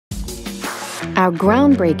Our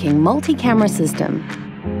groundbreaking multi-camera system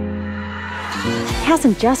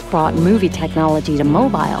hasn't just brought movie technology to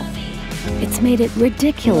mobile, it's made it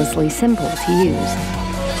ridiculously simple to use.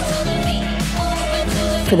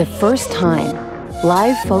 For the first time,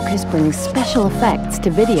 Live Focus brings special effects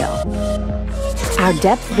to video. Our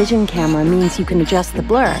depth vision camera means you can adjust the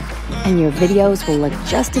blur, and your videos will look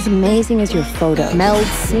just as amazing as your photo. Meld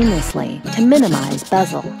seamlessly to minimize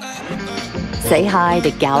bezel. Say hi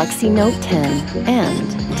to Galaxy Note 10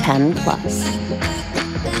 and 10 Plus.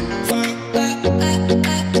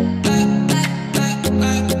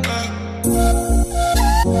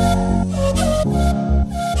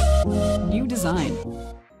 New design.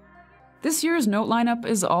 This year's Note lineup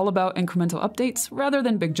is all about incremental updates rather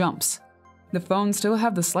than big jumps. The phones still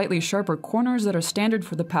have the slightly sharper corners that are standard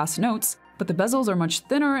for the past Notes, but the bezels are much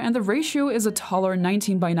thinner and the ratio is a taller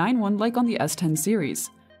 19:9 one like on the S10 series.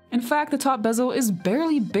 In fact, the top bezel is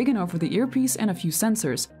barely big enough for the earpiece and a few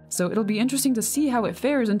sensors, so it'll be interesting to see how it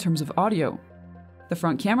fares in terms of audio. The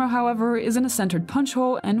front camera, however, is in a centered punch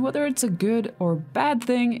hole, and whether it's a good or bad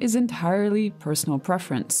thing is entirely personal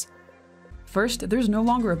preference. First, there's no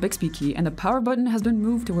longer a Bixby key and the power button has been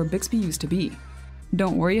moved to where Bixby used to be.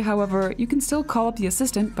 Don't worry, however, you can still call up the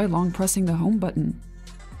assistant by long pressing the home button.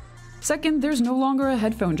 Second, there's no longer a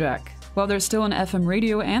headphone jack. While there's still an FM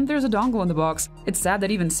radio and there's a dongle in the box, it's sad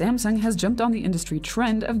that even Samsung has jumped on the industry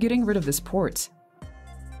trend of getting rid of this port.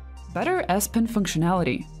 Better S Pen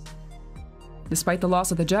functionality. Despite the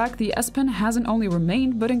loss of the jack, the S Pen hasn't only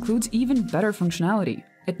remained but includes even better functionality.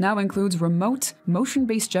 It now includes remote,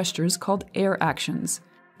 motion-based gestures called Air Actions.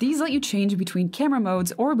 These let you change between camera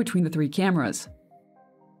modes or between the three cameras.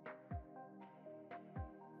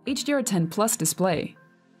 HDR10 Plus display.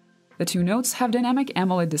 The two Notes have dynamic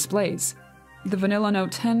AMOLED displays. The vanilla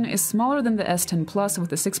Note 10 is smaller than the S10 Plus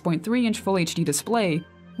with a 6.3-inch Full HD display,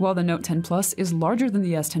 while the Note 10 Plus is larger than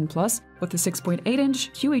the S10 Plus with a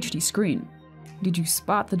 6.8-inch QHD screen. Did you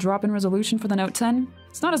spot the drop in resolution for the Note 10?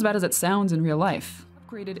 It's not as bad as it sounds in real life.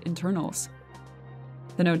 Upgraded internals.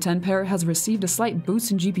 The Note 10 pair has received a slight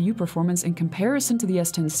boost in GPU performance in comparison to the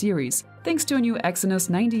S10 series, thanks to a new Exynos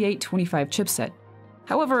 9825 chipset.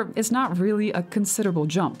 However, it's not really a considerable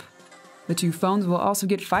jump. The two phones will also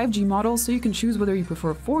get 5G models, so you can choose whether you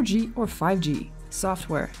prefer 4G or 5G.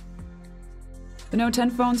 Software. The Note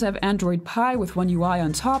 10 phones have Android Pie with One UI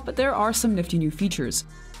on top, but there are some nifty new features,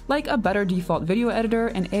 like a better default video editor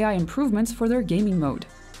and AI improvements for their gaming mode.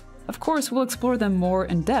 Of course, we'll explore them more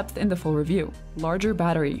in depth in the full review. Larger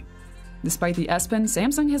battery. Despite the S Pen,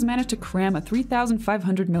 Samsung has managed to cram a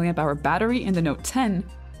 3,500 mAh battery in the Note 10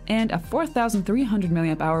 and a 4,300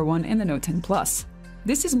 mAh one in the Note 10 Plus.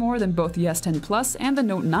 This is more than both the S10 Plus and the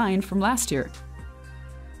Note 9 from last year.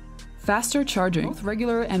 Faster charging. Both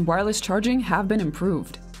regular and wireless charging have been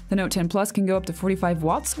improved. The Note 10 Plus can go up to 45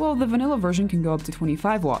 watts, while the vanilla version can go up to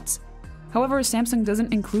 25 watts. However, Samsung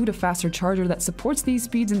doesn't include a faster charger that supports these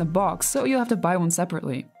speeds in the box, so you'll have to buy one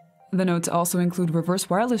separately. The Notes also include reverse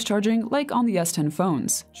wireless charging, like on the S10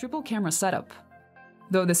 phones. Triple camera setup.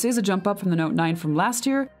 Though this is a jump up from the Note 9 from last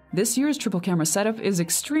year, this year's triple camera setup is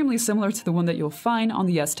extremely similar to the one that you'll find on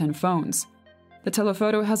the S10 phones. The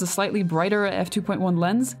telephoto has a slightly brighter f2.1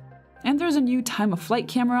 lens, and there's a new time-of-flight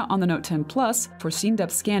camera on the Note 10 Plus for scene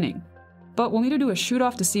depth scanning. But we'll need to do a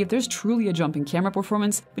shoot-off to see if there's truly a jump in camera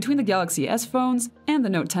performance between the Galaxy S phones and the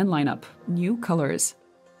Note 10 lineup. New colors.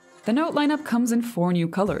 The Note lineup comes in 4 new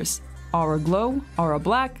colors: Aura Glow, Aura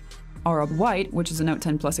Black, Aura White, which is a Note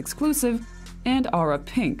 10 Plus exclusive, and Aura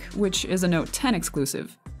Pink, which is a Note 10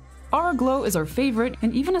 exclusive. Aura Glow is our favorite,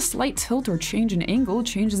 and even a slight tilt or change in angle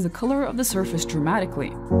changes the color of the surface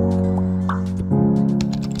dramatically.